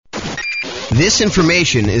This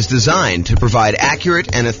information is designed to provide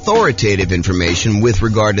accurate and authoritative information with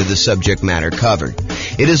regard to the subject matter covered.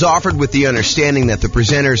 It is offered with the understanding that the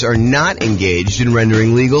presenters are not engaged in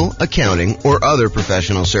rendering legal, accounting, or other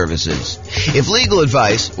professional services. If legal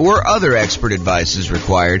advice or other expert advice is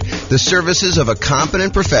required, the services of a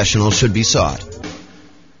competent professional should be sought.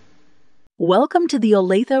 Welcome to the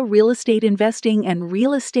Olathe Real Estate Investing and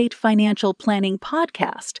Real Estate Financial Planning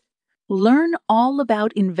podcast. Learn all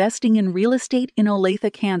about investing in real estate in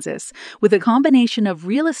Olathe, Kansas, with a combination of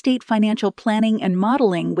real estate financial planning and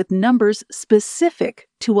modeling with numbers specific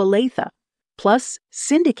to Olathe, plus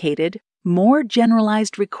syndicated, more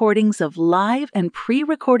generalized recordings of live and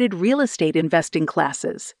pre-recorded real estate investing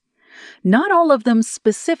classes. Not all of them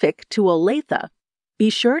specific to Olathe. Be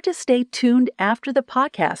sure to stay tuned after the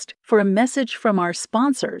podcast for a message from our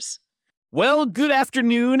sponsors. Well, good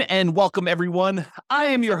afternoon and welcome, everyone. I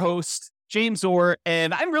am your host, James Orr,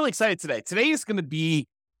 and I'm really excited today. Today is going to be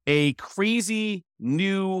a crazy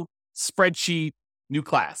new spreadsheet, new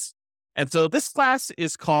class. And so this class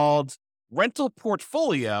is called Rental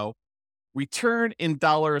Portfolio Return in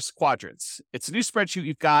Dollars Quadrants. It's a new spreadsheet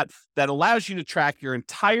you've got that allows you to track your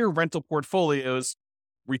entire rental portfolio's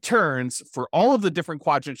returns for all of the different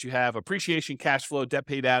quadrants you have: appreciation, cash flow, debt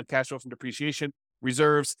paid out, cash flow from depreciation,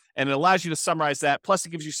 reserves, and it allows you to summarize that. Plus,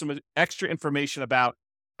 it gives you some extra information about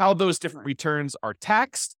how those different returns are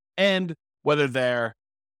taxed and whether they're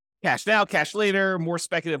cash now, cash later, more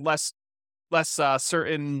speculative, less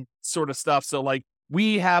certain sort of stuff. So like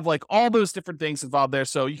we have like all those different things involved there.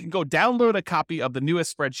 So you can go download a copy of the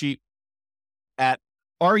newest spreadsheet at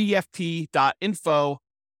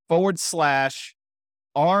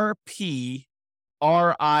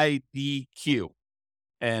refp.info/RPRIDQ.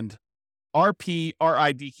 And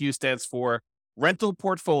RPRIDQ stands for Rental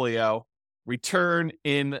Portfolio Return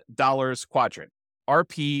in Dollars Quadrant.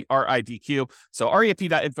 RPRIDQ. So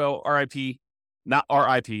refp.info, RIP, not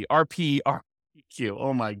RIP, RPRIDQ.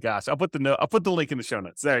 Oh my gosh. I'll put the link in the show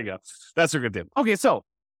notes. There you go. That's what we're going to do. Okay, so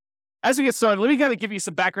as we get started, let me kind of give you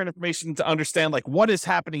some background information to understand like what is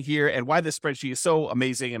happening here and why this spreadsheet is so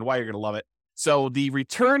amazing and why you're going to love it. So the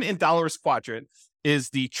Return in Dollars Quadrant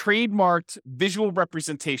is the trademarked visual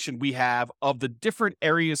representation we have of the different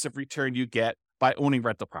areas of return you get by owning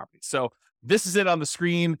rental properties. So this is it on the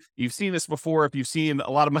screen. You've seen this before if you've seen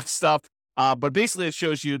a lot of my stuff, but basically it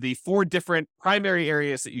shows you the 4 different primary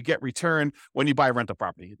areas that you get return when you buy a rental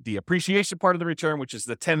property. The appreciation part of the return, which is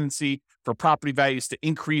the tendency for property values to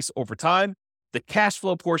increase over time. The cash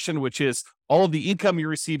flow portion, which is all of the income you're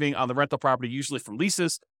receiving on the rental property, usually from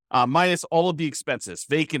leases, minus all of the expenses: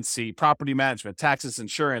 vacancy, property management, taxes,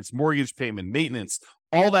 insurance, mortgage payment, maintenance,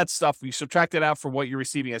 all that stuff. We subtract it out from what you're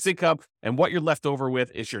receiving as income, and what you're left over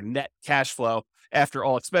with is your net cash flow after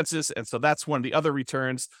all expenses. And so that's one of the other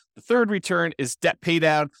returns. The third return is debt pay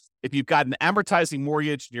down. If you've got an amortizing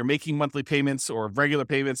mortgage and you're making monthly payments or regular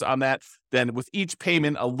payments on that, then with each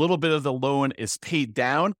payment, a little bit of the loan is paid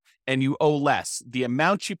down and you owe less. The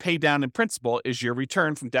amount you pay down in principal is your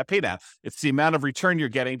return from debt pay down. It's the amount of return you're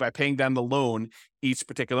getting by paying down the loan each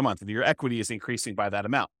particular month, and your equity is increasing by that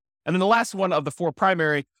amount. And then the last one of the 4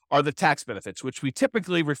 primary are the tax benefits, which we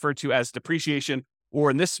typically refer to as depreciation,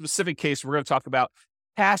 or in this specific case, we're going to talk about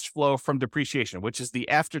cash flow from depreciation, which is the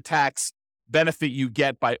after-tax benefit you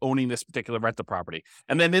get by owning this particular rental property.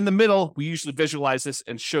 And then in the middle, we usually visualize this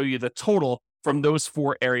and show you the total from those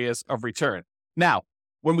 4 areas of return. Now,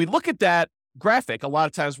 when we look at that graphic, a lot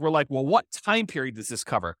of times we're like, well, what time period does this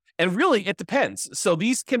cover? And really, it depends. So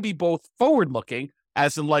these can be both forward-looking,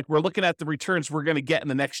 as in like we're looking at the returns we're going to get in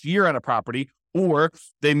the next year on a property, or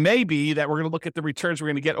they may be that we're going to look at the returns we're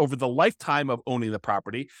going to get over the lifetime of owning the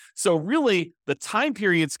property. So really, the time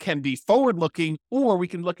periods can be forward-looking, or we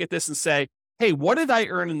can look at this and say, hey, what did I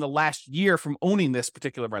earn in the last year from owning this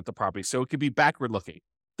particular rental property? So it could be backward-looking.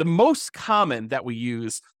 The most common that we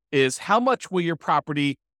use is how much will your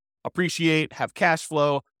property appreciate, have cash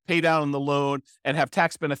flow, pay down on the loan, and have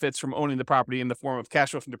tax benefits from owning the property in the form of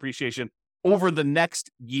cash flow from depreciation over the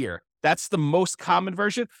next year. That's the most common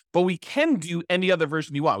version, but we can do any other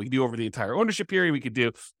version you want. We can do over the entire ownership period. We could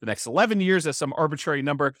do the next 11 years as some arbitrary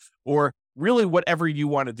number, or really whatever you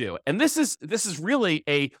want to do. And this is really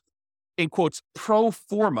a, in quotes, pro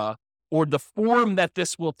forma, or the form that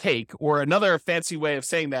this will take, or another fancy way of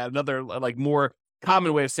saying that, another like more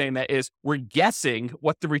common way of saying that is we're guessing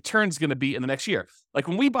what the return is going to be in the next year. Like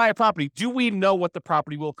when we buy a property, do we know what the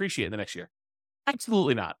property will appreciate in the next year?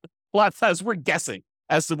 Absolutely not. A lot of times we're guessing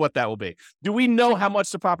as to what that will be. Do we know how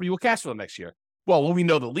much the property will cash flow next year? Well, we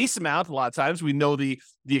know the lease amount, a lot of times we know the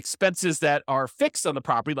expenses that are fixed on the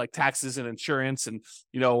property, like taxes and insurance and,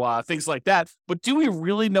 things like that. But do we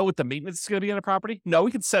really know what the maintenance is going to be on a property? No,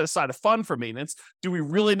 we can set aside a fund for maintenance. Do we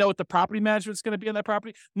really know what the property management is going to be on that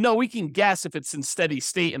property? No, we can guess if it's in steady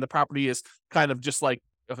state and the property is kind of just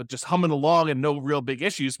humming along and no real big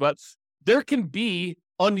issues. But there can be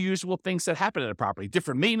unusual things that happen in a property,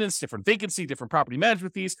 different maintenance, different vacancy, different property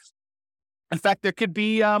management fees. In fact, there could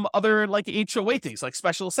be other like HOA things, like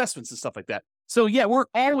special assessments and stuff like that. So yeah, we're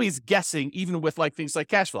always guessing, even with like things like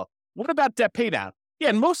cash flow. What about debt pay down? Yeah,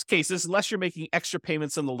 in most cases, unless you're making extra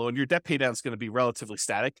payments on the loan, your debt pay down is going to be relatively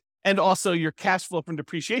static. And also your cash flow from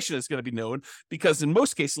depreciation is going to be known because in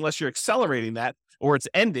most cases, unless you're accelerating that or it's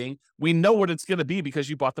ending, we know what it's going to be because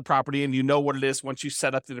you bought the property and you know what it is once you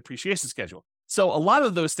set up the depreciation schedule. So a lot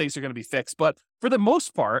of those things are going to be fixed. But for the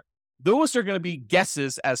most part, those are going to be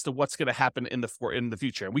guesses as to what's going to happen in the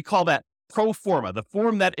future. And we call that pro forma, the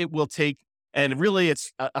form that it will take. And really,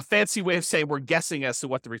 it's a fancy way of saying we're guessing as to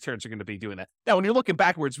what the returns are going to be doing that. Now, when you're looking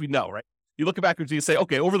backwards, we know, right? You look backwards and you say,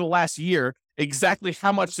 okay, over the last year, exactly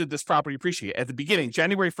how much did this property appreciate? At the beginning,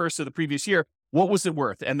 January 1st of the previous year, what was it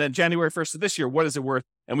worth? And then January 1st of this year, what is it worth?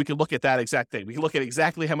 And we can look at that exact thing. We can look at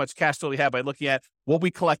exactly how much cash flow we have by looking at what we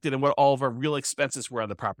collected and what all of our real expenses were on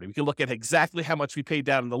the property. We can look at exactly how much we paid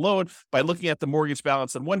down in the loan by looking at the mortgage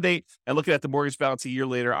balance on one date and looking at the mortgage balance a year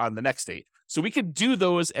later on the next date. So we can do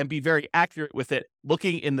those and be very accurate with it,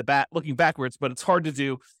 looking backwards, but it's hard to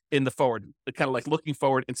do in the forward, kind of like looking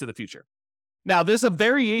forward into the future. Now, there's a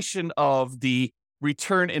variation of the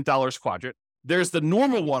return in dollars quadrant. There's the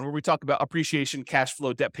normal one where we talk about appreciation, cash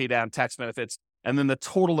flow, debt pay down, tax benefits, and then the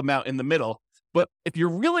total amount in the middle. But if you're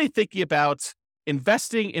really thinking about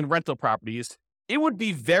investing in rental properties, it would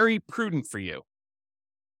be very prudent for you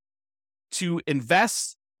to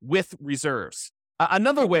invest with reserves.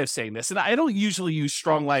 Another way of saying this, and I don't usually use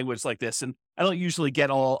strong language like this, and I don't usually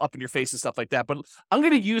get all up in your face and stuff like that, but I'm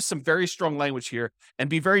going to use some very strong language here and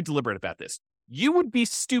be very deliberate about this. You would be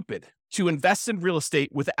stupid to invest in real estate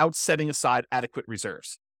without setting aside adequate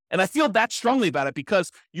reserves. And I feel that strongly about it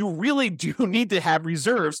because you really do need to have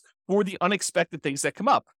reserves for the unexpected things that come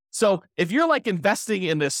up. So if you're like investing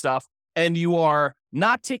in this stuff and you are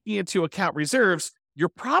not taking into account reserves, you're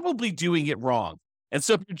probably doing it wrong. And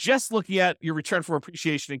so if you're just looking at your return from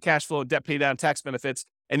appreciation and cash flow, debt pay down, tax benefits,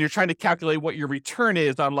 and you're trying to calculate what your return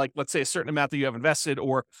is on, like, let's say a certain amount that you have invested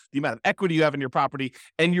or the amount of equity you have in your property,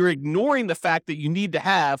 and you're ignoring the fact that you need to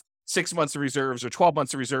have 6 months of reserves or 12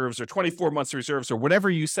 months of reserves or 24 months of reserves or whatever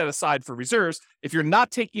you set aside for reserves, if you're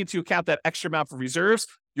not taking into account that extra amount for reserves,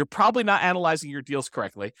 you're probably not analyzing your deals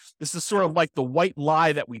correctly. This is sort of like the white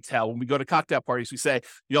lie that we tell when we go to cocktail parties. We say,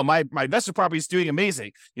 my investment property is doing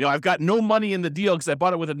amazing. I've got no money in the deal because I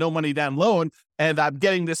bought it with a no money down loan and I'm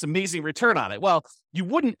getting this amazing return on it. Well, you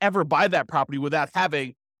wouldn't ever buy that property without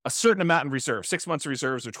having a certain amount in reserve, 6 months of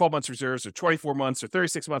reserves or 12 months of reserves or 24 months or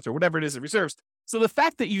 36 months or whatever it is in reserves. So the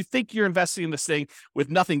fact that you think you're investing in this thing with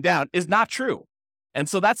nothing down is not true. And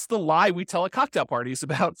so that's the lie we tell at cocktail parties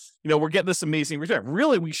about, we're getting this amazing return.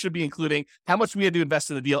 Really, we should be including how much we had to invest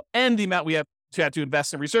in the deal and the amount we have to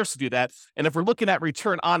invest in reserves to do that. And if we're looking at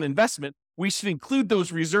return on investment, we should include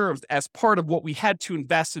those reserves as part of what we had to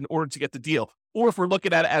invest in order to get the deal. Or if we're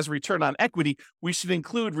looking at it as return on equity, we should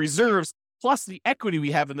include reserves plus the equity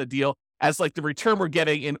we have in the deal as like the return we're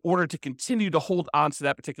getting in order to continue to hold on to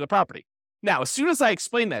that particular property. Now, as soon as I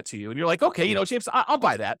explain that to you and you're like, okay, James, I'll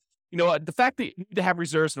buy that. The fact that you need to have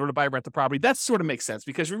reserves in order to buy or rent the property, that sort of makes sense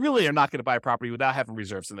because we really are not going to buy a property without having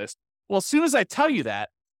reserves in this. Well, as soon as I tell you that,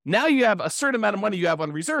 now you have a certain amount of money you have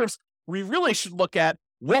on reserves, we really should look at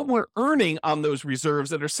what we're earning on those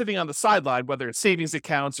reserves that are sitting on the sideline, whether it's savings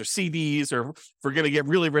accounts or CDs, or if we're going to get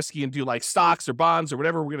really risky and do like stocks or bonds or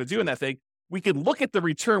whatever we're going to do in that thing. We can look at the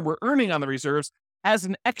return we're earning on the reserves as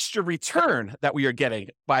an extra return that we are getting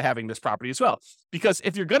by having this property as well. Because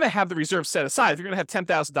if you're going to have the reserve set aside, if you're going to have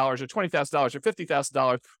 $10,000 or $20,000 or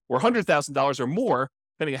 $50,000 or $100,000 or more,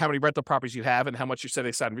 depending on how many rental properties you have and how much you're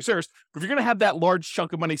setting aside in reserves, but if you're going to have that large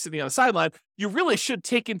chunk of money sitting on the sideline, you really should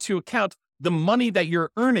take into account the money that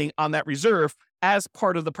you're earning on that reserve as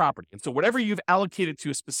part of the property. And so whatever you've allocated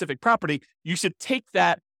to a specific property, you should take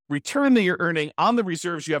that return that you're earning on the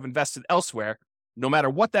reserves you have invested elsewhere, no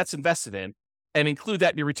matter what that's invested in, and include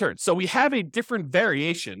that in your return. So we have a different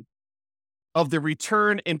variation of the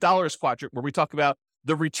return in dollars quadrant where we talk about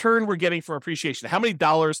the return we're getting from appreciation, how many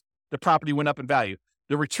dollars the property went up in value,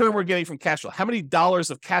 the return we're getting from cash flow, how many dollars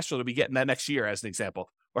of cash flow do we get in that next year as an example,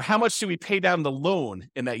 or how much do we pay down the loan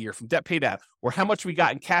in that year from debt pay down, or how much we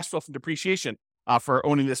got in cash flow from depreciation. for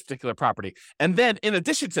owning this particular property. And then in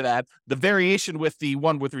addition to that, the variation with the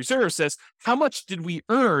one with reserves says, how much did we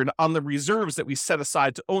earn on the reserves that we set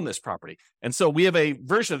aside to own this property? And so we have a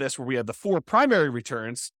version of this where we have the 4 primary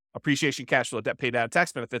returns: appreciation, cash flow, debt paid down,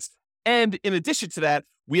 tax benefits. And in addition to that,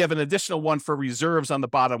 we have an additional one for reserves on the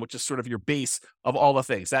bottom, which is sort of your base of all the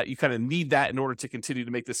things that you kind of need that in order to continue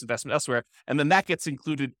to make this investment elsewhere. And then that gets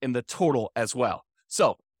included in the total as well.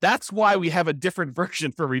 So that's why we have a different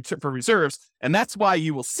version for reserves. And that's why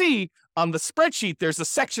you will see on the spreadsheet, there's a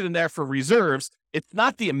section in there for reserves. It's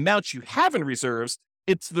not the amount you have in reserves.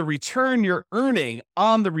 It's the return you're earning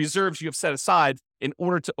on the reserves you have set aside in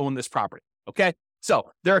order to own this property. Okay.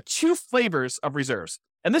 So there are 2 flavors of reserves.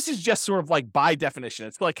 And this is just sort of like by definition.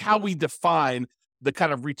 It's like how we define the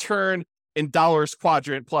kind of return in dollars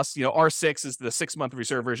quadrant plus, R6 is the 6-month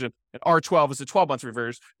reserve version and R12 is the 12-month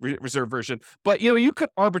reserve version. But, you could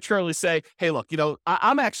arbitrarily say, hey, look,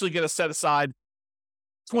 I'm actually going to set aside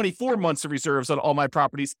 24 months of reserves on all my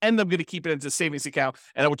properties, and I'm going to keep it into a savings account,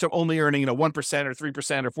 and which I'm only earning, 1% or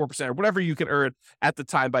 3% or 4% or whatever you can earn at the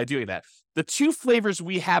time by doing that. The 2 flavors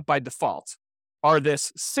we have by default are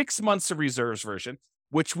this 6 months of reserves version,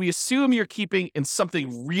 which we assume you're keeping in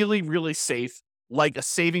something really, really safe, like a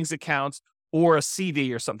savings account or a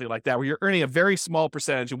CD or something like that, where you're earning a very small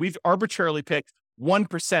percentage. And we've arbitrarily picked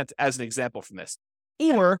 1% as an example from this.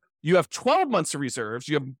 Or you have 12 months of reserves.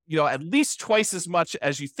 You have, at least twice as much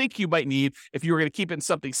as you think you might need if you were going to keep it in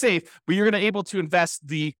something safe, but you're going to be able to invest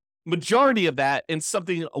the majority of that in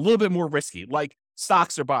something a little bit more risky, like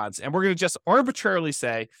stocks or bonds. And we're going to just arbitrarily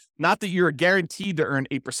say, not that you're guaranteed to earn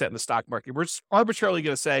 8% in the stock market. We're just arbitrarily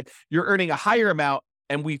going to say you're earning a higher amount.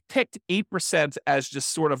 And we picked 8% as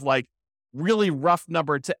just sort of like really rough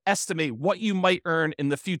number to estimate what you might earn in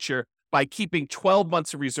the future by keeping 12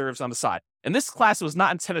 months of reserves on the side. And this class was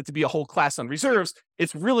not intended to be a whole class on reserves.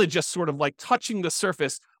 It's really just sort of like touching the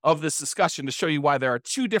surface of this discussion to show you why there are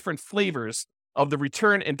 2 different flavors of the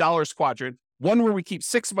return in dollars quadrant. One where we keep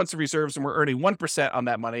 6 months of reserves and we're earning 1% on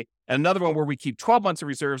that money, and another one where we keep 12 months of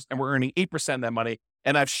reserves and we're earning 8% on that money.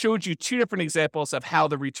 And I've showed you 2 different examples of how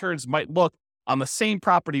the returns might look on the same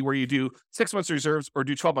property where you do 6 months of reserves or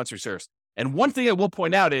do 12 months of reserves. And one thing I will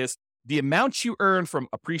point out is the amount you earn from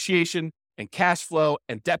appreciation and cash flow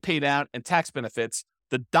and debt pay down and tax benefits,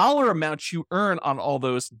 the dollar amount you earn on all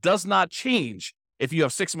those does not change if you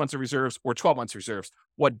have 6 months of reserves or 12 months of reserves.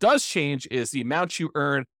 What does change is the amount you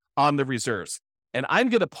earn on the reserves. And I'm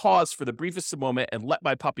going to pause for the briefest moment and let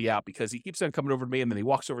my puppy out because he keeps on coming over to me and then he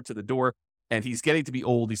walks over to the door and he's getting to be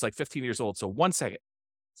old. He's like 15 years old. So 1 second.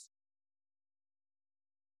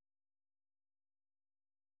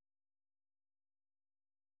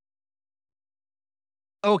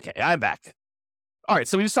 Okay, I'm back. All right,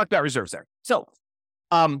 so we just talked about reserves there. So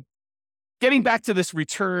getting back to this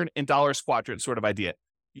return in dollars quadrant sort of idea.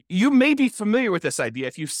 You may be familiar with this idea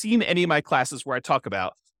if you've seen any of my classes where I talk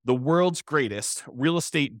about the world's greatest real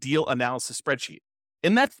estate deal analysis spreadsheet.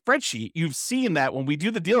 In that spreadsheet, you've seen that when we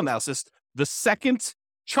do the deal analysis, the second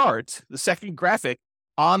chart, the second graphic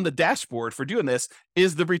on the dashboard for doing this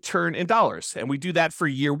is the return in dollars. And we do that for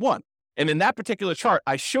year 1. And in that particular chart,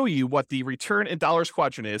 I show you what the return in dollars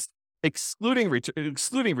quadrant is, excluding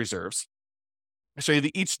reserves. I show you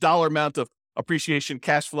each dollar amount of appreciation,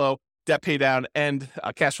 cash flow, debt pay down, and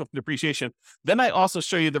cash flow from depreciation. Then I also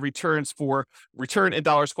show you the returns for return in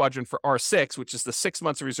dollars quadrant for R6, which is the 6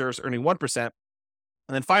 months of reserves earning 1%. And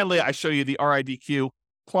then finally, I show you the RIDQ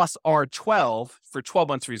plus R12 for 12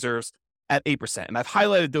 months reserves at 8%. And I've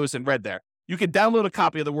highlighted those in red there. You can download a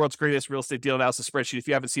copy of the world's greatest real estate deal analysis spreadsheet. If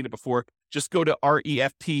you haven't seen it before, just go to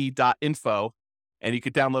refp.info and you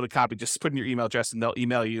could download a copy. Just put in your email address and they'll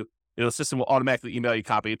email you. The system will automatically email you a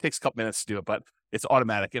copy. It takes a couple minutes to do it, but it's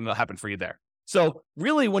automatic and it'll happen for you there. So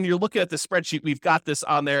really, when you're looking at the spreadsheet, we've got this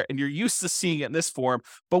on there and you're used to seeing it in this form,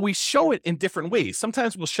 but we show it in different ways.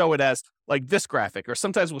 Sometimes we'll show it as like this graphic, or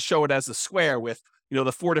sometimes we'll show it as a square with,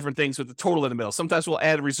 the 4 different things with the total in the middle. Sometimes we'll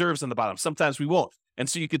add reserves on the bottom. Sometimes we won't. And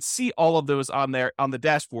so you could see all of those on there on the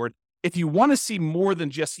dashboard. If you want to see more than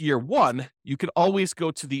just year 1, you can always go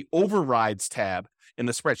to the overrides tab in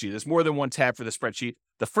the spreadsheet. There's more than one tab for the spreadsheet.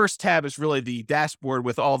 The first tab is really the dashboard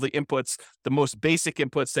with all the inputs, the most basic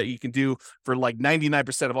inputs that you can do for like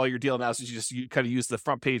 99% of all your deal analysis. You kind of use the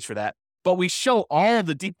front page for that. But we show all of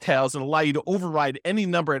the details and allow you to override any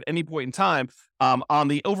number at any point in time on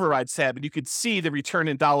the overrides tab. And you could see the return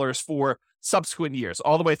in dollars for subsequent years,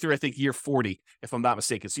 all the way through, I think, year 40, if I'm not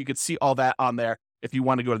mistaken. So you could see all that on there if you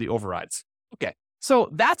want to go to the overrides. Okay, so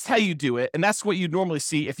that's how you do it. And that's what you normally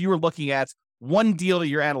see if you were looking at one deal that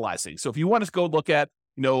you're analyzing. So if you want to go look at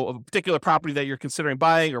a particular property that you're considering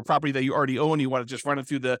buying or a property that you already own, you want to just run it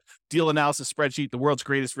through the deal analysis spreadsheet, the world's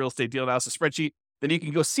greatest real estate deal analysis spreadsheet, then you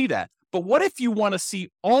can go see that. But what if you want to see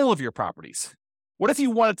all of your properties? What if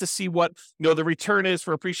you wanted to see what the return is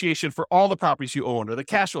for appreciation for all the properties you own, or the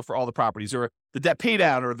cash flow for all the properties, or the debt pay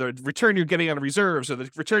down, or the return you're getting on reserves, or the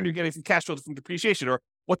return you're getting from cash flow from depreciation, or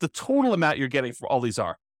what the total amount you're getting for all these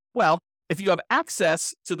are? Well, if you have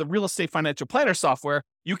access to the real estate financial planner software,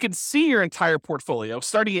 you can see your entire portfolio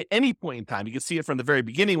starting at any point in time. You can see it from the very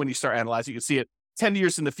beginning when you start analyzing. You can see it 10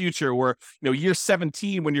 years in the future, or year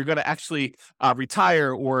 17 when you're going to actually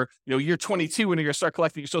retire, or year 22 when you're going to start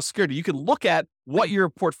collecting your Social Security. You can look at what your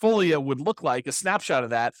portfolio would look like, a snapshot of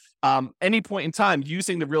that, any point in time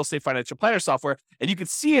using the real estate financial planner software, and you can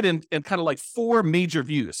see it in kind of like 4 major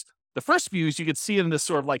views. The first view is you can see it in this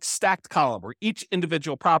sort of like stacked column where each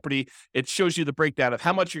individual property, it shows you the breakdown of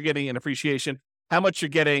how much you're getting in appreciation, how much you're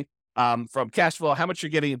getting from cash flow, how much you're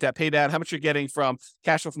getting in debt pay down, how much you're getting from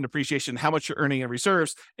cash flow from depreciation, how much you're earning in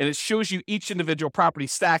reserves. And it shows you each individual property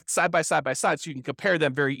stacked side by side so you can compare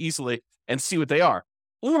them very easily and see what they are.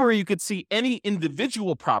 Or you could see any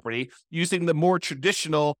individual property using the more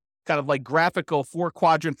traditional kind of like graphical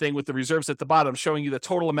 4-quadrant thing with the reserves at the bottom, showing you the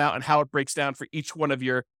total amount and how it breaks down for each one of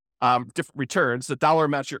your different returns, the dollar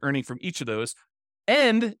amounts you're earning from each of those.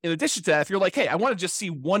 And in addition to that, if you're like, hey, I want to just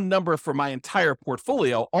see one number for my entire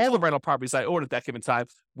portfolio, all the rental properties I own at that given time,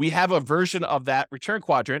 we have a version of that return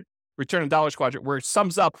in dollars quadrant, where it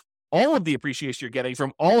sums up all of the appreciation you're getting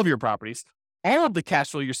from all of your properties, all of the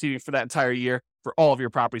cash flow you're receiving for that entire year for all of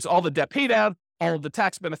your properties, all the debt pay down, all of the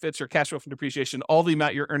tax benefits or cash flow from depreciation, all the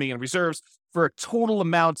amount you're earning in reserves, for a total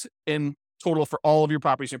amount in total for all of your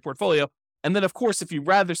properties in your portfolio. And then, of course, if you'd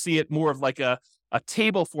rather see it more of like a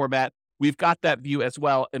table format, we've got that view as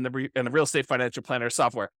well in the Real Estate Financial Planner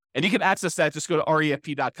software. And you can access that. Just go to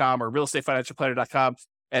refp.com or realestatefinancialplanner.com,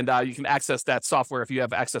 and you can access that software if you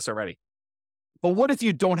have access already. But what if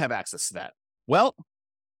you don't have access to that? Well,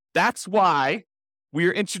 that's why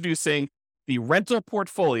we're introducing the rental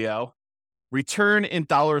portfolio return in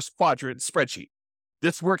dollars quadrant spreadsheet.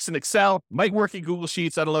 This works in Excel, might work in Google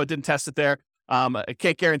Sheets. I don't know. I didn't test it there. I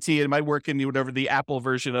can't guarantee it might work in whatever the Apple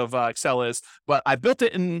version of Excel is, but I built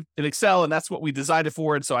it in Excel, and that's what we designed it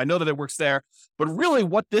for. And so I know that it works there. But really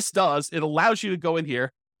what this does, it allows you to go in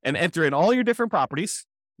here and enter in all your different properties,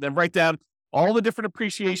 then write down all the different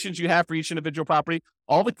appreciations you have for each individual property,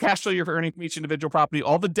 all the cash flow you're earning from each individual property,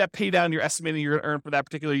 all the debt pay down you're estimating you're going to earn for that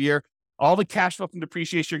particular year, all the cash flow from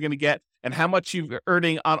depreciation you're going to get, and how much you're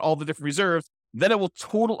earning on all the different reserves. Then it will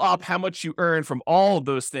total up how much you earn from all of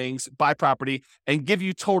those things by property and give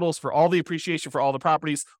you totals for all the appreciation for all the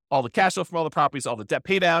properties, all the cash flow from all the properties, all the debt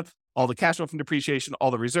pay down, all the cash flow from depreciation, all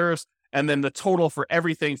the reserves, and then the total for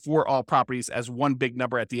everything for all properties as one big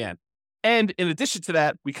number at the end. And in addition to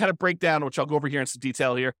that, we kind of break down, which I'll go over here in some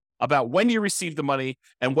detail here, about when you receive the money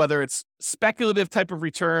and whether it's speculative type of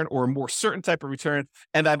return or a more certain type of return.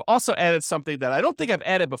 And I've also added something that I don't think I've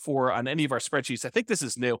added before on any of our spreadsheets. I think this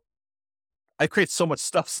is new. I create so much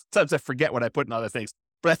stuff, sometimes I forget what I put in other things,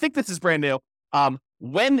 but I think this is brand new.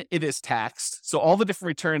 When it is taxed, so all the different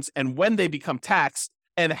returns and when they become taxed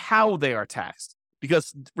and how they are taxed,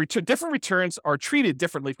 because different returns are treated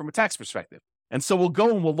differently from a tax perspective. And so we'll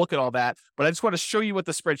go and we'll look at all that, but I just want to show you what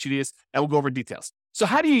the spreadsheet is and we'll go over details. So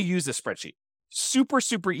how do you use this spreadsheet? Super,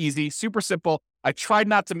 super easy, super simple. I tried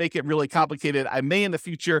not to make it really complicated. I may in the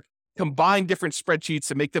future combine different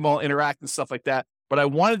spreadsheets and make them all interact and stuff like that. But I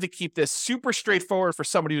wanted to keep this super straightforward for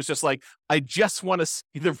somebody who's just like, I just want to see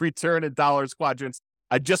the return in dollars quadrants.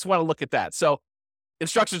 I just want to look at that. So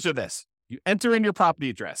instructions are this. You enter in your property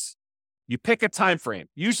address. You pick a time frame.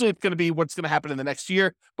 Usually it's going to be what's going to happen in the next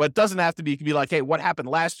year, but it doesn't have to be. It can be like, hey, what happened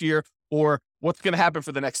last year or what's going to happen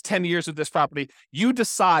for the next 10 years with this property. You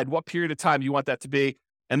decide what period of time you want that to be.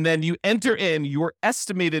 And then you enter in your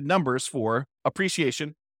estimated numbers for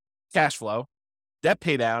appreciation, cash flow, debt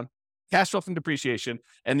pay down, cash flow from depreciation,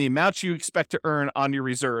 and the amount you expect to earn on your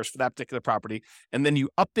reserves for that particular property. And then you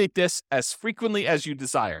update this as frequently as you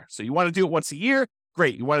desire. So you want to do it once a year?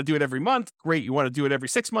 Great. You want to do it every month? Great. You want to do it every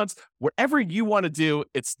 6 months? Whatever you want to do,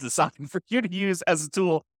 it's designed for you to use as a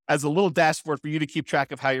tool, as a little dashboard for you to keep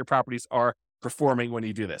track of how your properties are performing when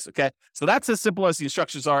you do this. Okay. So that's as simple as the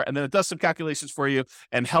instructions are. And then it does some calculations for you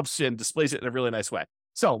and helps you and displays it in a really nice way.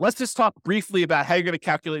 So let's just talk briefly about how you're going to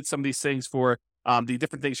calculate some of these things for the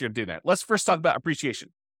different things you're going to do now. Let's first talk about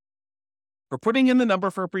appreciation. For putting in the number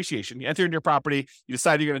for appreciation, you enter in your property, you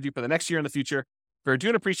decide you're going to do for the next year in the future. For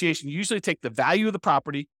doing appreciation, you usually take the value of the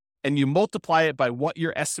property and you multiply it by what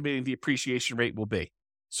you're estimating the appreciation rate will be.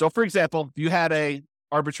 So for example, if you had a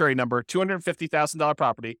arbitrary number, $250,000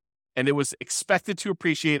 property, and it was expected to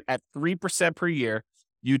appreciate at 3% per year,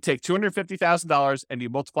 you'd take $250,000 and you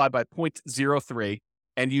multiply by 0.03,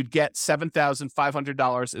 and you'd get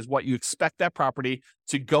 $7,500 is what you expect that property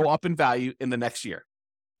to go up in value in the next year.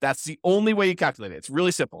 That's the only way you calculate it. It's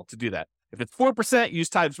really simple to do that. If it's 4%, you use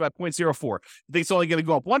times by 0.04. If you think it's only going to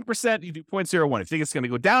go up 1%, you do 0.01. If you think it's going to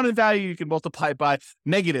go down in value, you can multiply it by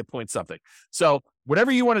negative point something. So whatever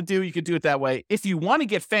you want to do, you can do it that way. If you want to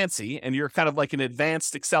get fancy and you're kind of like an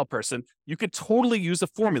advanced Excel person, you could totally use a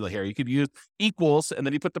formula here. You could use equals, and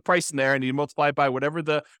then you put the price in there and you multiply it by whatever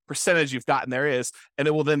the percentage you've gotten there is, and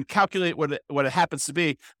it will then calculate what it happens to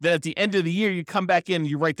be. Then at the end of the year, you come back in and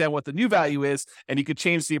you write down what the new value is, and you could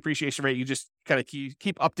change the appreciation rate. You just kind of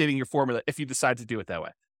keep updating your formula if you decide to do it that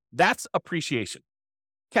way. That's appreciation.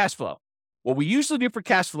 Cash flow. What we usually do for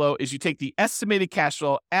cash flow is you take the estimated cash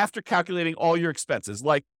flow after calculating all your expenses,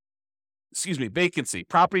 like, vacancy,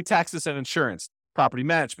 property taxes and insurance, property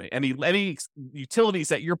management, any utilities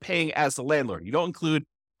that you're paying as the landlord. You don't include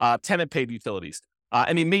tenant paid utilities,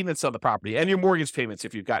 any maintenance on the property, and your mortgage payments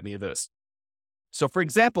if you've got any of those. So for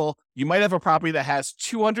example, you might have a property that has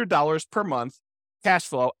 $200 per month cash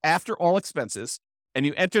flow after all expenses, and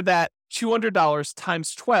you enter that $200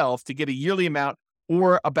 times 12 to get a yearly amount,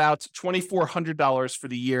 or about $2,400 for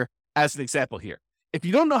the year as an example here. If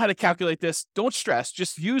you don't know how to calculate this, don't stress.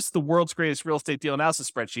 Just use the world's greatest real estate deal analysis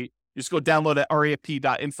spreadsheet. Just go download at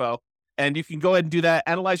refp.info, and you can go ahead and do that,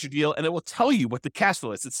 analyze your deal, and it will tell you what the cash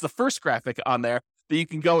flow is. It's the first graphic on there that you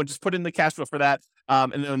can go and just put in the cash flow for that,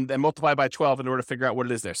 and then multiply by 12 in order to figure out what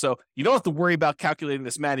it is there. So you don't have to worry about calculating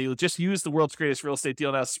this manually. Just use the world's greatest real estate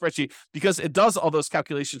deal analysis spreadsheet, because it does all those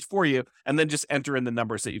calculations for you, and then just enter in the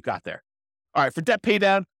numbers that you've got there. All right, for debt pay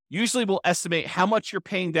down, usually we'll estimate how much you're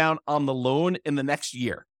paying down on the loan in the next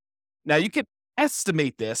year. Now, you can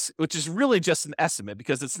estimate this, which is really just an estimate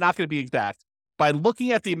because it's not going to be exact, by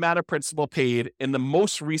looking at the amount of principal paid in the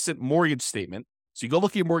most recent mortgage statement. So you go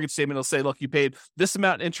look at your mortgage statement, it'll say, look, you paid this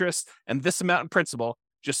amount in interest and this amount in principal.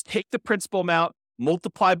 Just take the principal amount,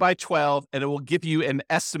 multiply by 12, and it will give you an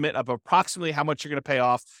estimate of approximately how much you're going to pay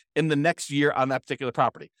off in the next year on that particular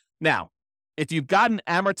property. Now, if you've got an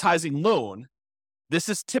amortizing loan, this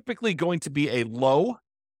is typically going to be a low,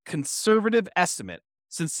 conservative estimate,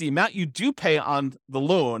 since the amount you do pay on the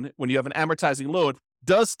loan when you have an amortizing loan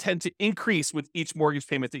does tend to increase with each mortgage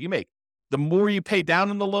payment that you make. The more you pay down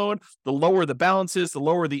on the loan, the lower the balance is, the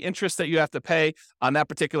lower the interest that you have to pay on that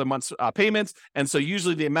particular month's payments. And so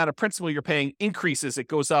usually the amount of principal you're paying increases. It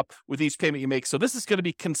goes up with each payment you make. So this is going to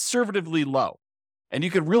be conservatively low. And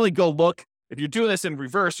you can really go look. If you're doing this in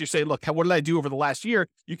reverse, you're saying, look, what did I do over the last year?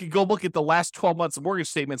 You can go look at the last 12 months of mortgage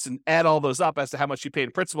statements and add all those up as to how much you paid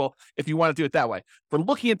in principal if you want to do it that way. For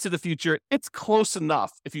looking into the future, it's close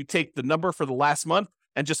enough if you take the number for the last month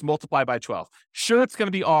and just multiply by 12. Sure, it's going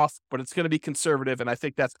to be off, but it's going to be conservative, and I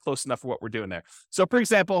think that's close enough for what we're doing there. So, for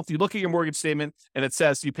example, if you look at your mortgage statement and it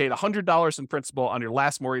says you paid $100 in principal on your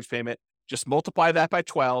last mortgage payment, just multiply that by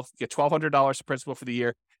 12, get $1,200 in principal for the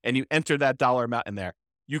year, and you enter that dollar amount in there.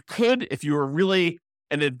 You could, if you were really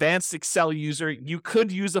an advanced Excel user, you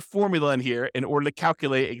could use a formula in here in order to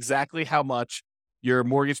calculate exactly how much your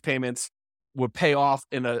mortgage payments would pay off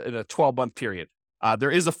in a 12-month period.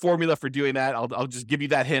 There is a formula for doing that. I'll just give you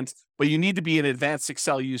that hint, but you need to be an advanced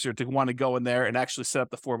Excel user to want to go in there and actually set up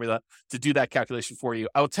the formula to do that calculation for you.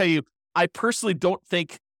 I will tell you, I personally don't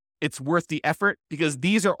think it's worth the effort because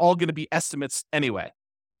these are all going to be estimates anyway.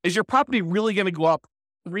 Is your property really going to go up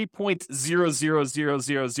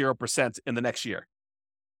 3.00000% in the next year?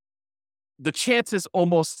 The chance is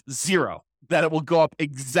almost zero that it will go up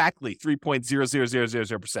exactly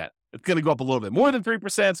 3.00000%. It's going to go up a little bit more than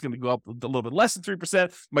 3%. It's going to go up a little bit less than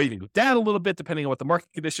 3%. Might even go down a little bit depending on what the market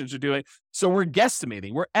conditions are doing. So we're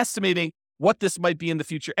guesstimating. We're estimating what this might be in the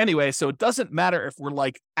future anyway. So it doesn't matter if we're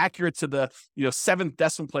like accurate to the seventh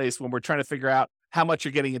decimal place when we're trying to figure out how much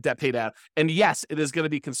you're getting in debt pay down. And yes, it is going to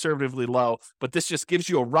be conservatively low, but this just gives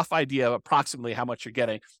you a rough idea of approximately how much you're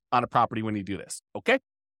getting on a property when you do this. Okay.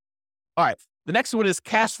 All right. The next one is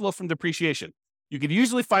cash flow from depreciation. You can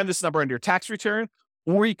usually find this number on your tax return,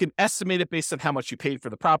 or you can estimate it based on how much you paid for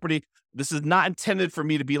the property. This is not intended for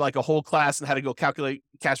me to be like a whole class on how to go calculate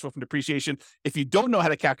cash flow from depreciation. If you don't know how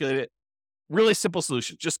to calculate it, really simple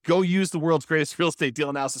solution. Just go use the world's greatest real estate deal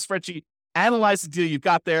analysis spreadsheet. Analyze the deal you've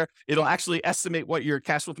got there. It'll actually estimate what your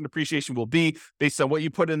cash flow from depreciation will be based on what you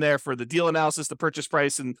put in there for the deal analysis, the purchase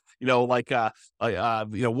price, and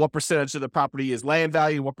what percentage of the property is land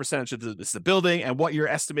value, what percentage of is the building, and what your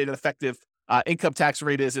estimated effective income tax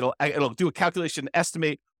rate is. It'll do a calculation,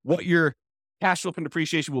 estimate what your cash flow from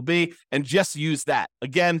depreciation will be, and just use that.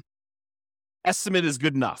 Again, estimate is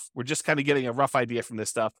good enough. We're just kind of getting a rough idea from this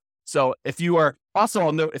stuff. So if you are also,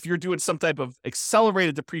 I'll note, if you're doing some type of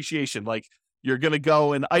accelerated depreciation, like you're going to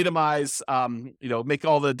go and itemize, make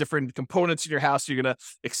all the different components in your house. You're going to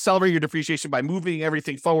accelerate your depreciation by moving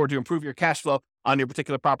everything forward to improve your cash flow on your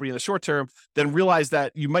particular property in the short term. Then realize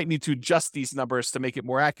that you might need to adjust these numbers to make it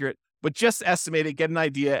more accurate, but just estimate it, get an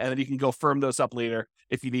idea, and then you can go firm those up later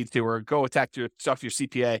if you need to, or go talk to your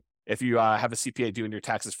CPA if you have a CPA doing your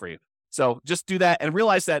taxes for you. So just do that and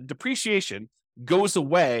realize that depreciation goes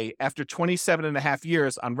away after 27 and a half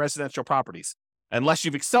years on residential properties, unless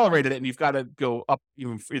you've accelerated it and you've got to go up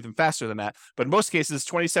even faster than that. But in most cases,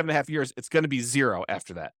 27 and a half years, it's going to be zero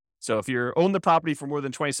after that. So if you own the property for more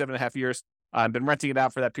than 27 and a half years, been renting it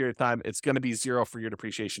out for that period of time, it's going to be zero for your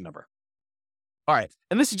depreciation number. All right.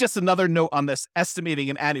 And this is just another note on this estimating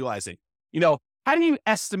and annualizing. How do you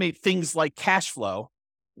estimate things like cash flow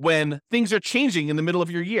when things are changing in the middle of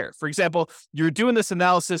your year? For example, you're doing this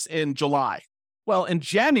analysis in July. Well, in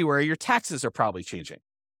January, your taxes are probably changing.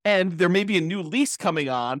 And there may be a new lease coming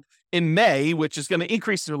on in May, which is going to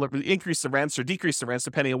increase the rents or decrease the rents,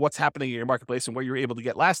 depending on what's happening in your marketplace and what you were able to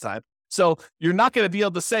get last time. So you're not going to be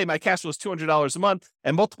able to say my cash flow is $200 a month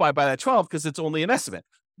and multiply by that 12 because it's only an estimate.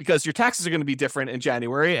 Because your taxes are going to be different in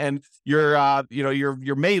January, and your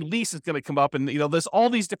May lease is going to come up, and there's all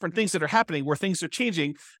these different things that are happening where things are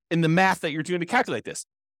changing in the math that you're doing to calculate this.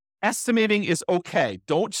 Estimating is okay.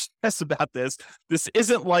 Don't stress about this. This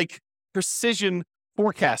isn't like precision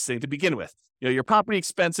forecasting to begin with. Your property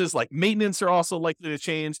expenses like maintenance are also likely to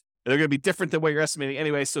change. They're going to be different than what you're estimating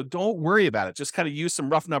anyway. So don't worry about it. Just kind of use some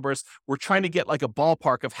rough numbers. We're trying to get like a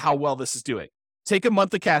ballpark of how well this is doing. Take a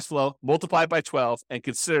month of cash flow, multiply it by 12, and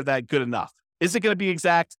consider that good enough. Is it going to be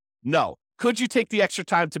exact? No. Could you take the extra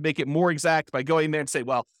time to make it more exact by going there and say,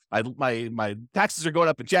 well, my taxes are going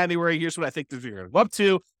up in January. Here's what I think they're going to go up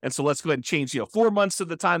to. And so let's go ahead and change, 4 months of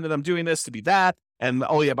the time that I'm doing this to be that. And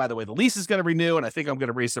oh yeah, by the way, the lease is going to renew, and I think I'm going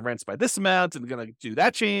to raise the rents by this amount and going to do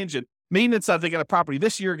that change. And maintenance, I think on a property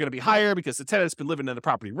this year going to be higher because the tenant's been living in the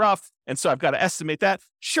property rough. And so I've got to estimate that.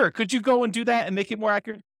 Sure. Could you go and do that and make it more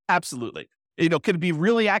accurate? Absolutely. Could it be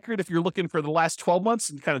really accurate if you're looking for the last 12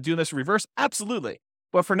 months and kind of doing this in reverse? Absolutely.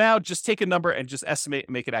 But for now, just take a number and just estimate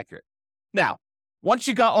and make it accurate. Now, once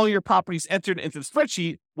you got all your properties entered into the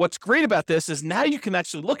spreadsheet, what's great about this is now you can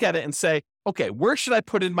actually look at it and say, okay, where should I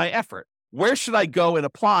put in my effort? Where should I go and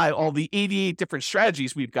apply all the 88 different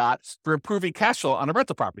strategies we've got for improving cash flow on a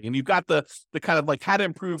rental property? And you've got the kind of like how to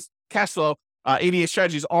improve cash flow 88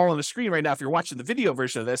 strategies all on the screen right now if you're watching the video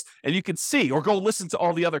version of this, and you can see or go listen to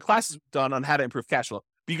all the other classes done on how to improve cash flow.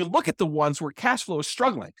 But you can look at the ones where cash flow is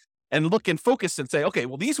struggling and look and focus and say, okay,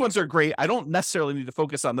 well, these ones are great. I don't necessarily need to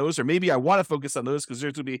focus on those, or maybe I want to focus on those because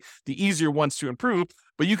those would be the easier ones to improve.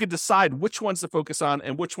 But you can decide which ones to focus on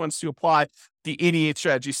and which ones to apply the 88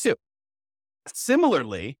 strategies to.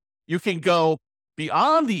 Similarly, you can go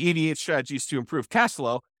beyond the 88 strategies to improve cash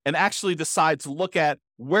flow and actually decide to look at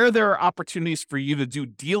where there are opportunities for you to do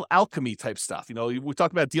deal alchemy type stuff. We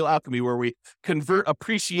talk about deal alchemy where we convert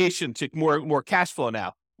appreciation to more cash flow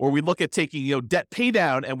now, or we look at taking, debt pay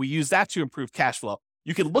down and we use that to improve cash flow.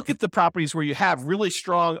 You can look at the properties where you have really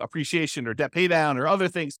strong appreciation or debt pay down or other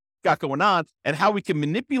things got going on and how we can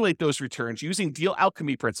manipulate those returns using deal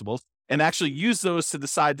alchemy principles and actually use those to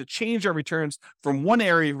decide to change our returns from one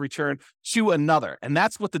area of return to another. And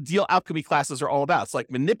that's what the deal alchemy classes are all about. It's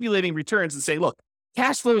like manipulating returns and say, look,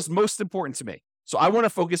 cash flow is most important to me. So I want to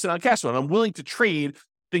focus in on cash flow, and I'm willing to trade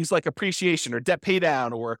things like appreciation or debt pay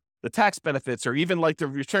down or the tax benefits or even like the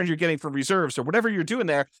returns you're getting from reserves or whatever you're doing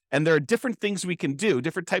there. And there are different things we can do,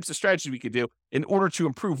 different types of strategies we can do in order to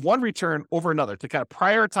improve one return over another, to kind of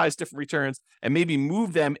prioritize different returns and maybe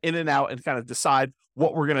move them in and out and kind of decide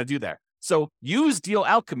what we're going to do there. So use deal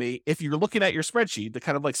alchemy if you're looking at your spreadsheet, the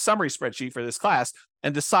kind of like summary spreadsheet for this class,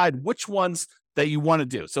 and decide which ones that you want to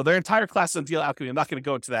do. So their entire class on deal alchemy, I'm not going to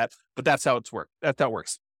go into that, but that's how it's worked. That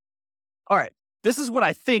works. All right. This is what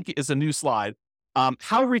I think is a new slide.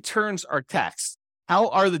 How returns are taxed. How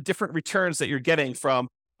are the different returns that you're getting from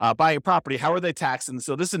buying a property? How are they taxed? And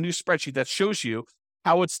so this is a new spreadsheet that shows you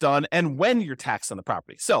how it's done and when you're taxed on the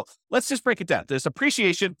property. So let's just break it down. There's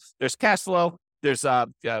appreciation, there's cash flow, there's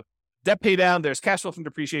debt pay down, there's cash flow from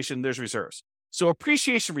depreciation, there's reserves. So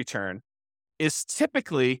appreciation return is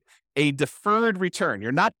typically a deferred return.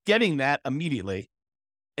 You're not getting that immediately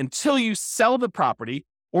until you sell the property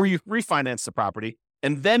or you refinance the property,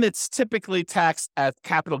 and then it's typically taxed as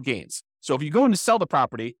capital gains. So if you go in to sell the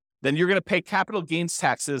property, then you're going to pay capital gains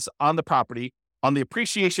taxes on the property on the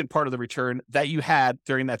appreciation part of the return that you had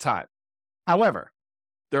during that time. However,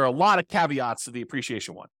 there are a lot of caveats to the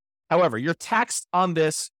appreciation one. However, you're taxed on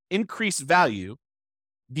this increased value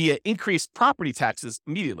via increased property taxes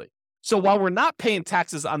immediately. So while we're not paying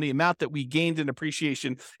taxes on the amount that we gained in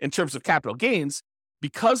appreciation in terms of capital gains,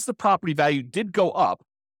 because the property value did go up,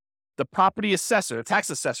 the property assessor, the tax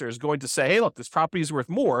assessor, is going to say, hey, look, this property is worth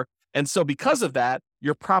more. And so because of that,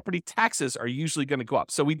 your property taxes are usually going to go up.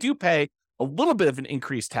 So we do pay a little bit of an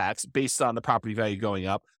increased tax based on the property value going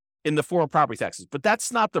up in the form of property taxes. But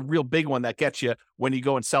that's not the real big one that gets you when you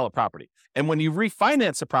go and sell a property. And when you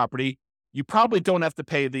refinance a property, you probably don't have to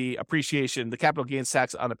pay the appreciation, the capital gains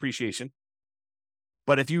tax on appreciation.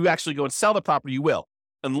 But if you actually go and sell the property, you will,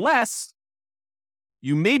 unless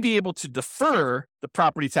you may be able to defer the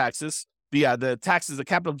property taxes, the taxes, the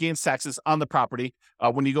capital gains taxes on the property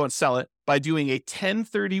when you go and sell it by doing a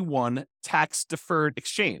 1031 tax deferred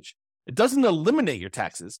exchange. It doesn't eliminate your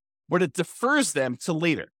taxes, but it defers them to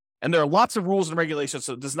later. And there are lots of rules and regulations,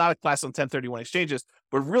 so it does not apply on 1031 exchanges,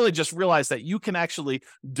 but really just realize that you can actually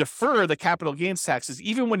defer the capital gains taxes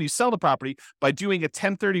even when you sell the property by doing a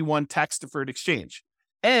 1031 tax deferred exchange.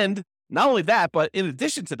 And not only that, but in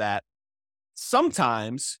addition to that,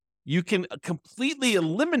 sometimes you can completely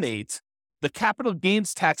eliminate the capital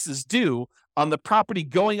gains taxes due on the property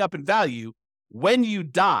going up in value when you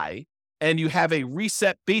die and you have a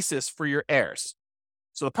reset basis for your heirs.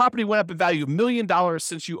 So the property went up in value $1 million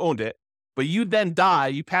since you owned it, but you then die,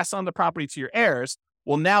 you pass on the property to your heirs.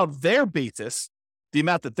 Well, now their basis, the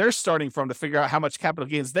amount that they're starting from to figure out how much capital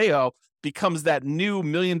gains they owe, becomes that new $1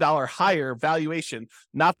 million higher valuation,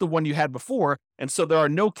 not the one you had before. And so there are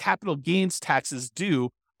no capital gains taxes due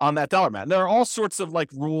on that dollar amount. And there are all sorts of like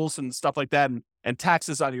rules and stuff like that and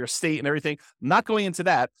taxes on your estate and everything. I'm not going into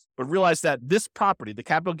that, but realize that this property, the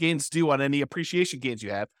capital gains due on any appreciation gains you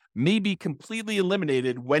have, may be completely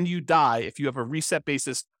eliminated when you die if you have a reset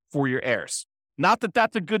basis for your heirs. Not that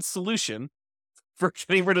that's a good solution for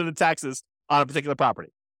getting rid of the taxes on a particular property.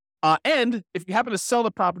 And if you happen to sell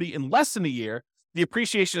the property in less than a year, the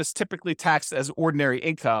appreciation is typically taxed as ordinary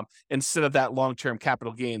income instead of that long-term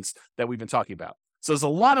capital gains that we've been talking about. So there's a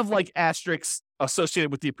lot of like asterisks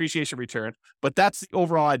associated with the appreciation return, but that's the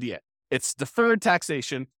overall idea. It's deferred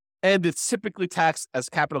taxation, and it's typically taxed as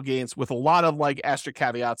capital gains with a lot of like asterisk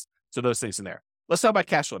caveats to those things in there. Let's talk about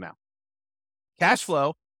cash flow now. Cash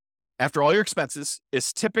flow, after all your expenses,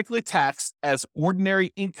 is typically taxed as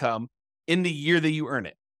ordinary income in the year that you earn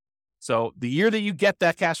it. So the year that you get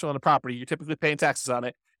that cash flow on the property, you're typically paying taxes on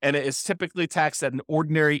it, and it is typically taxed at an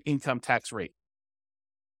ordinary income tax rate.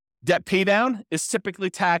 Debt paydown is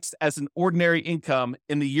typically taxed as an ordinary income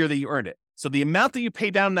in the year that you earned it. So the amount that you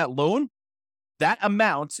pay down that loan, that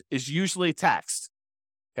amount is usually taxed.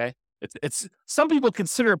 Okay. It's some people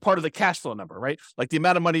consider it part of the cash flow number, right? Like the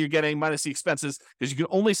amount of money you're getting minus the expenses, because you can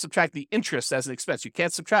only subtract the interest as an expense. You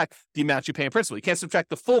can't subtract the amount you pay in principal. You can't subtract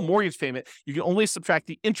the full mortgage payment. You can only subtract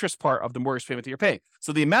the interest part of the mortgage payment that you're paying.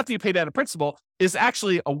 So the amount that you pay down in principal is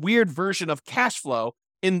actually a weird version of cash flow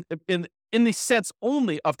in the sense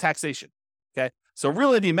only of taxation. Okay. So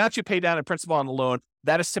really the amount you pay down in principal on the loan,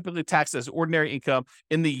 that is typically taxed as ordinary income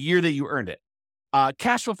in the year that you earned it.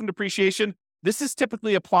 Cash flow from depreciation, this is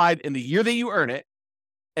typically applied in the year that you earn it,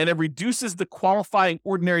 and it reduces the qualifying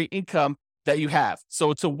ordinary income that you have.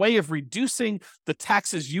 So it's a way of reducing the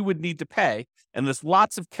taxes you would need to pay. And there's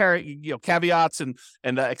lots of caveats and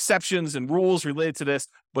exceptions and rules related to this.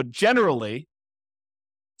 But generally,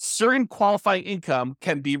 certain qualifying income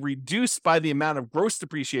can be reduced by the amount of gross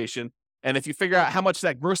depreciation. And if you figure out how much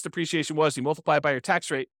that gross depreciation was, you multiply it by your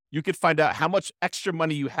tax rate, you could find out how much extra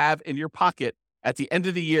money you have in your pocket at the end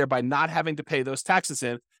of the year by not having to pay those taxes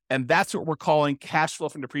in. And that's what we're calling cash flow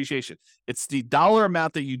from depreciation. It's the dollar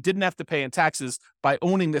amount that you didn't have to pay in taxes by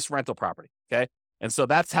owning this rental property. Okay. And so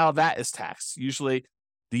that's how that is taxed. Usually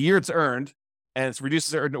the year it's earned, and it's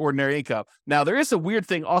reduces an ordinary income. Now, there is a weird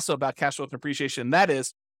thing also about cash flow from depreciation. And that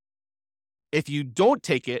is, if you don't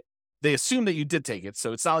take it, they assume that you did take it.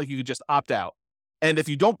 So it's not like you could just opt out. And if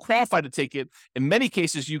you don't qualify to take it, in many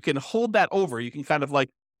cases, you can hold that over. You can kind of like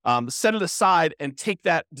set it aside and take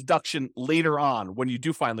that deduction later on when you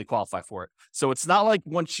do finally qualify for it. So it's not like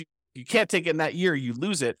once you can't take it in that year, you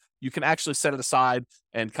lose it. You can actually set it aside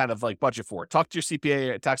and kind of like budget for it. Talk to your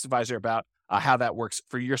CPA or tax advisor about how that works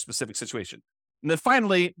for your specific situation. And then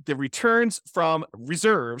finally, the returns from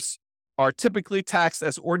reserves are typically taxed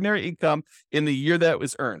as ordinary income in the year that it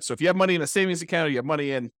was earned. So if you have money in a savings account, or you have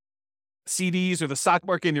money in CDs or the stock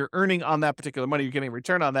market, and you're earning on that particular money, you're getting a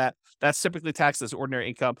return on that, that's typically taxed as ordinary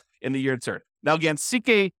income in the year it's earned. Now, again, seek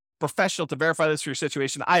a professional to verify this for your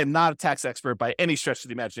situation. I am not a tax expert by any stretch of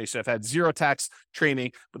the imagination. I've had zero tax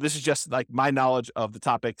training, but this is just like my knowledge of the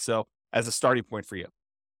topic. So as a starting point for you.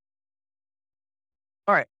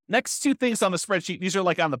 All right. Next two things on the spreadsheet. These are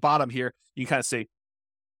like on the bottom here. You can kind of see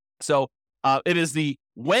So it is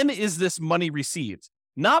when is this money received?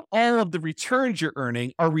 Not all of the returns you're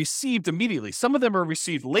earning are received immediately. Some of them are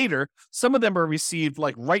received later. Some of them are received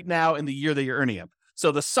like right now in the year that you're earning them.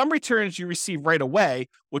 So some returns you receive right away,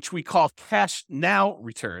 which we call cash now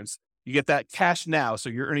returns. You get that cash now, so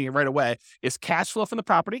you're earning it right away, is cash flow from the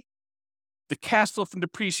property. The cash flow from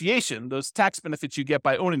depreciation, those tax benefits you get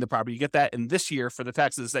by owning the property, you get that in this year for the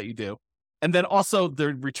taxes that you do. And then also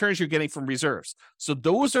the returns you're getting from reserves. So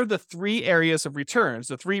those are the three areas of returns,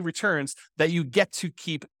 the three returns that you get to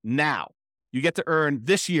keep now. You get to earn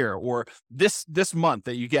this year or this month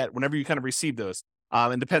that you get whenever you kind of receive those.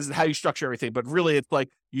 It depends on how you structure everything, but really it's like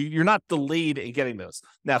you're not delayed in getting those.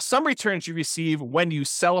 Now, some returns you receive when you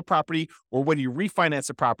sell a property or when you refinance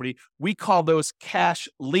a property, we call those cash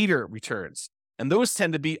later returns. And those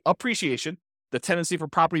tend to be appreciation, the tendency for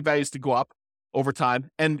property values to go up over time,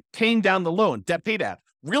 and paying down the loan, debt pay down.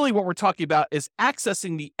 Really what we're talking about is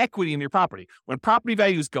accessing the equity in your property. When property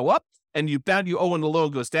values go up and you owe and the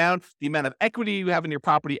loan goes down, the amount of equity you have in your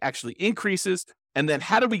property actually increases. And then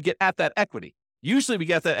how do we get at that equity? Usually we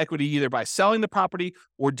get that equity either by selling the property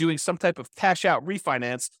or doing some type of cash out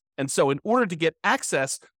refinance. And so in order to get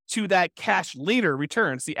access to that cash later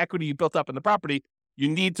returns, the equity you built up in the property, you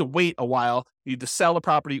need to wait a while. You need to sell the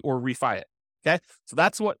property or refi it. Okay. So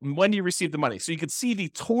that's when you receive the money. So you can see the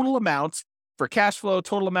total amount for cash flow,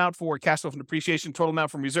 total amount for cash flow from depreciation, total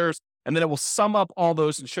amount from reserves, and then it will sum up all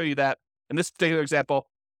those and show you that in this particular example,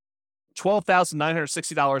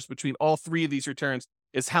 $12,960 between all three of these returns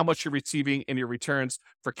is how much you're receiving in your returns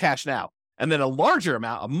for cash now. And then a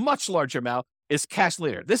much larger amount is cash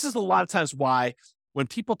later. This is a lot of times why when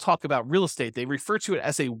people talk about real estate, they refer to it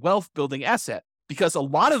as a wealth building asset because a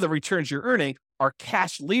lot of the returns you're earning are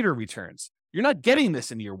cash later returns. You're not getting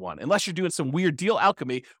this in year one unless you're doing some weird deal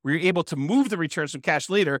alchemy where you're able to move the returns from cash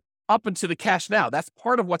later up into the cash now. That's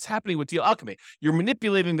part of what's happening with deal alchemy. You're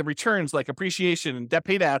manipulating the returns like appreciation and debt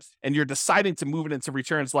paid out, and you're deciding to move it into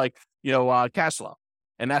returns like, cash flow.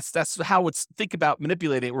 And that's how think about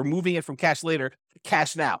manipulating it. We're moving it from cash later to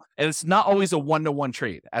cash now. And it's not always a one-to-one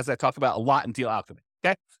trade, as I talk about a lot in deal alchemy.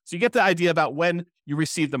 Okay. So you get the idea about when you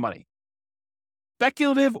receive the money.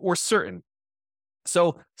 Speculative or certain.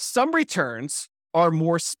 So some returns are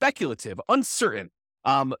more speculative, uncertain,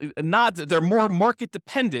 they're more market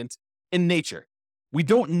dependent in nature. We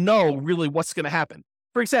don't know really what's going to happen.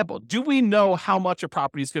 For example, do we know how much a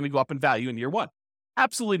property is going to go up in value in year one?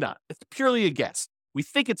 Absolutely not. It's purely a guess. We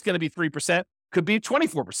think it's going to be 3%, could be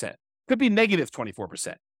 24%, could be negative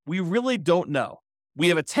 24%. We really don't know. We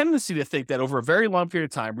have a tendency to think that over a very long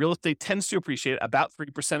period of time, real estate tends to appreciate about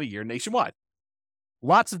 3% a year nationwide.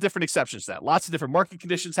 Lots of different exceptions to that, lots of different market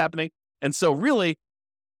conditions happening. And so really,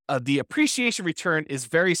 the appreciation return is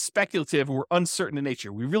very speculative or uncertain in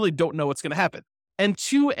nature. We really don't know what's going to happen. And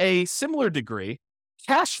to a similar degree,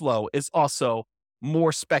 cash flow is also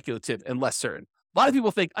more speculative and less certain. A lot of people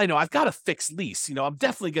think, I've got a fixed lease. I'm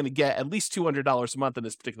definitely going to get at least $200 a month in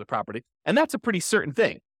this particular property. And that's a pretty certain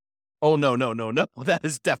thing. Oh, no. That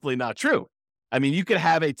is definitely not true. I mean, you could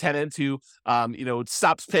have a tenant who,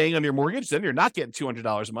 stops paying on your mortgage, then you're not getting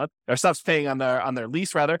 $200 a month, or stops paying on their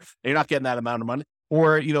lease rather, and you're not getting that amount of money.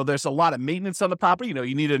 Or, there's a lot of maintenance on the property.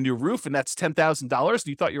 You need a new roof and that's $10,000 and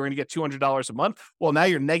you thought you were going to get $200 a month. Well, now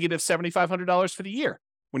you're negative $7,500 for the year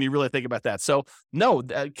when you really think about that. So no,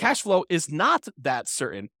 cash flow is not that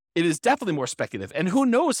certain. It is definitely more speculative. And who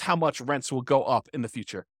knows how much rents will go up in the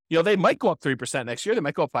future. They might go up 3% next year. They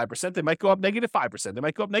might go up 5%. They might go up negative 5%. They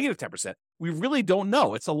might go up negative 10%. We really don't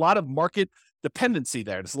know. It's a lot of market dependency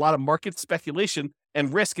there. There's a lot of market speculation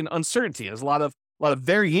and risk and uncertainty. There's a lot of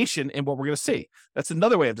variation in what we're going to see. That's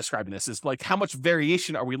another way of describing this is like how much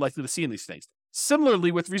variation are we likely to see in these things?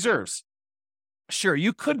 Similarly with reserves. Sure,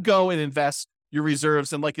 you could go and invest your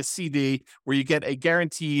reserves in like a CD where you get a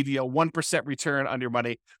guaranteed 1% return on your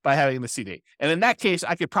money by having the CD. And in that case,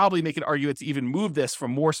 I could probably make an argument to even move this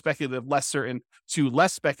from more speculative, less certain to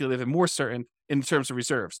less speculative and more certain in terms of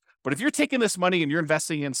reserves. But if you're taking this money and you're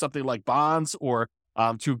investing in something like bonds or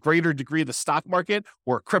to a greater degree the stock market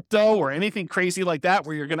or crypto or anything crazy like that,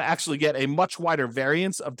 where you're going to actually get a much wider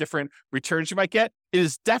variance of different returns you might get, it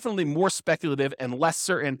is definitely more speculative and less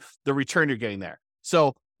certain the return you're getting there.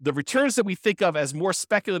 So the returns that we think of as more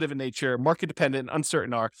speculative in nature, market dependent and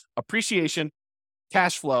uncertain are appreciation,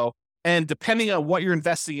 cash flow, and depending on what you're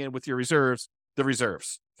investing in with your reserves, the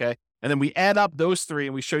reserves. Okay. And then we add up those three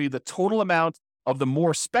and we show you the total amount of the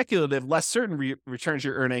more speculative, less certain returns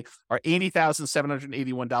you're earning are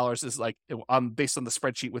 $80,781 is like based on the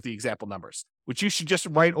spreadsheet with the example numbers, which you should just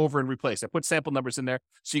write over and replace. I put sample numbers in there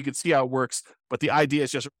so you can see how it works, but the idea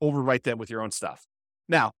is just overwrite them with your own stuff.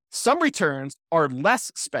 Now, some returns are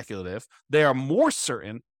less speculative. They are more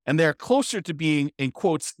certain, and they're closer to being, in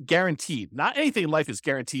quotes, guaranteed. Not anything in life is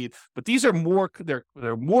guaranteed, but these are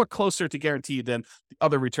they're more closer to guaranteed than the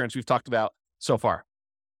other returns we've talked about so far.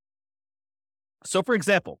 So, for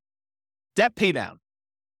example, debt pay down.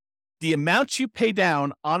 The amount you pay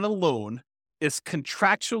down on a loan is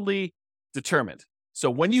contractually determined. So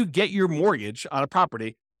when you get your mortgage on a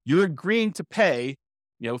property, you're agreeing to pay,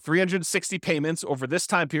 360 payments over this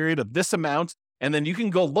time period of this amount. And then you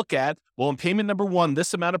can go look at, well, in payment number 1,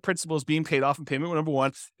 this amount of principal is being paid off in payment number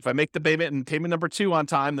 1. If I make the payment in payment number 2 on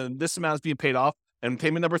time, then this amount is being paid off and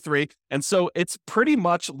payment number 3. And so it's pretty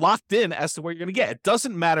much locked in as to what you're going to get. It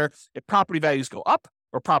doesn't matter if property values go up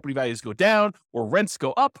or property values go down or rents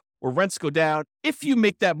go up or rents go down. If you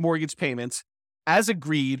make that mortgage payment as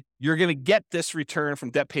agreed, you're going to get this return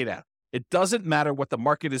from debt pay down. It doesn't matter what the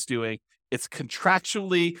market is doing. It's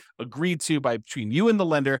contractually agreed to between you and the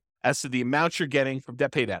lender as to the amount you're getting from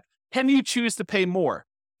debt pay down. Can you choose to pay more?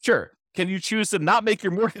 Sure. Can you choose to not make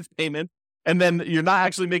your mortgage payment and then you're not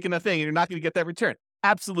actually making a thing and you're not going to get that return?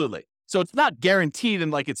 Absolutely. So it's not guaranteed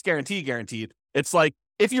and like it's guaranteed. It's like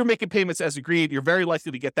if you're making payments as agreed, you're very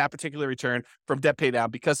likely to get that particular return from debt pay down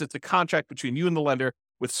because it's a contract between you and the lender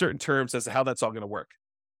with certain terms as to how that's all going to work.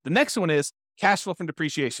 The next one is cash flow from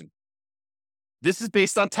depreciation. This is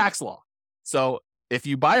based on tax law. So if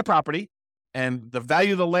you buy a property and the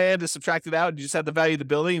value of the land is subtracted out, and you just have the value of the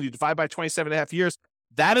building and you divide by 27 and a half years,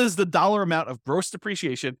 that is the dollar amount of gross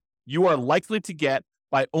depreciation you are likely to get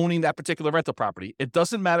by owning that particular rental property. It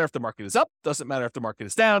doesn't matter if the market is up, doesn't matter if the market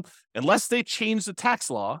is down, unless they change the tax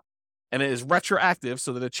law and it is retroactive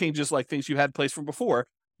so that it changes like things you had in place from before,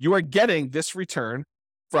 you are getting this return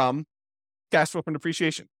from cash flow from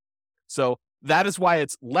depreciation. So that is why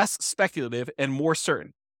it's less speculative and more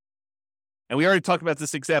certain. And we already talked about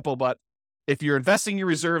this example, but if you're investing your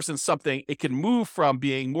reserves in something, it can move from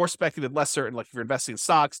being more speculative, less certain, like if you're investing in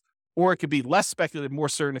stocks, or it could be less speculative, more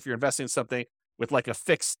certain if you're investing in something with like a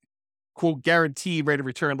fixed, quote, guaranteed rate of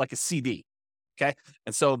return, like a CD. Okay.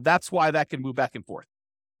 And so that's why that can move back and forth.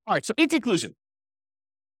 All right. So in conclusion,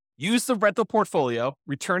 use the rental portfolio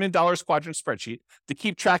return in dollars quadrant spreadsheet to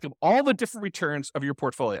keep track of all the different returns of your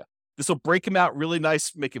portfolio. This will break them out really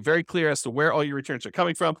nice, make it very clear as to where all your returns are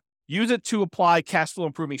coming from. Use it to apply cash flow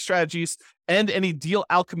improving strategies and any deal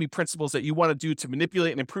alchemy principles that you want to do to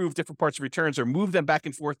manipulate and improve different parts of returns or move them back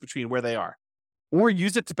and forth between where they are. Or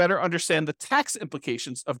use it to better understand the tax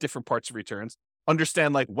implications of different parts of returns,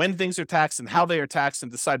 understand like when things are taxed and how they are taxed,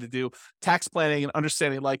 and decide to do tax planning and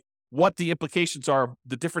understanding like what the implications are of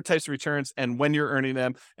the different types of returns and when you're earning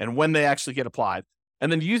them and when they actually get applied. And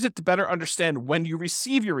then use it to better understand when you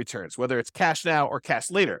receive your returns, whether it's cash now or cash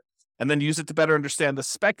later. And then use it to better understand the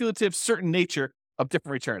speculative, certain nature of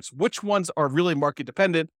different returns. Which ones are really market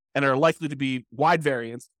dependent and are likely to be wide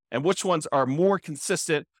variance, and which ones are more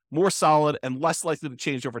consistent, more solid, and less likely to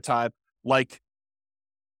change over time, like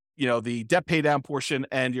the debt pay down portion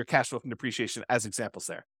and your cash flow from depreciation as examples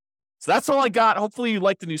there. So that's all I got. Hopefully you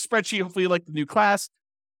like the new spreadsheet. Hopefully you like the new class.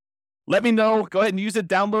 Let me know. Go ahead and use it,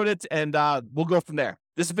 download it, and we'll go from there.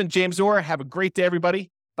 This has been James Orr. Have a great day, everybody.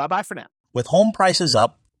 Bye-bye for now. With home prices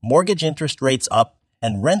up, mortgage interest rates up,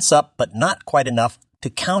 and rents up but not quite enough to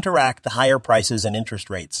counteract the higher prices and interest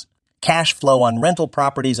rates, cash flow on rental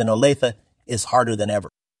properties in Olathe is harder than ever.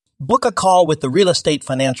 Book a call with the Real Estate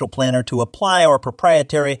Financial Planner to apply our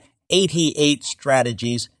proprietary 88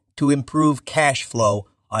 strategies to improve cash flow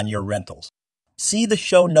on your rentals. See the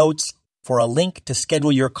show notes for a link to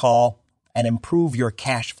schedule your call and improve your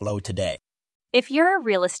cash flow today. If you're a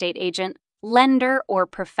real estate agent, lender, or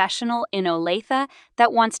professional in Olathe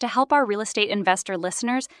that wants to help our real estate investor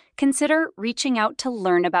listeners, consider reaching out to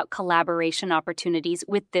learn about collaboration opportunities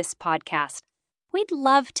with this podcast. We'd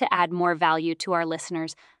love to add more value to our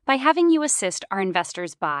listeners by having you assist our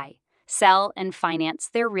investors buy, sell, and finance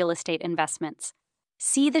their real estate investments.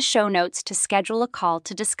 See the show notes to schedule a call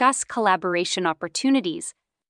to discuss collaboration opportunities.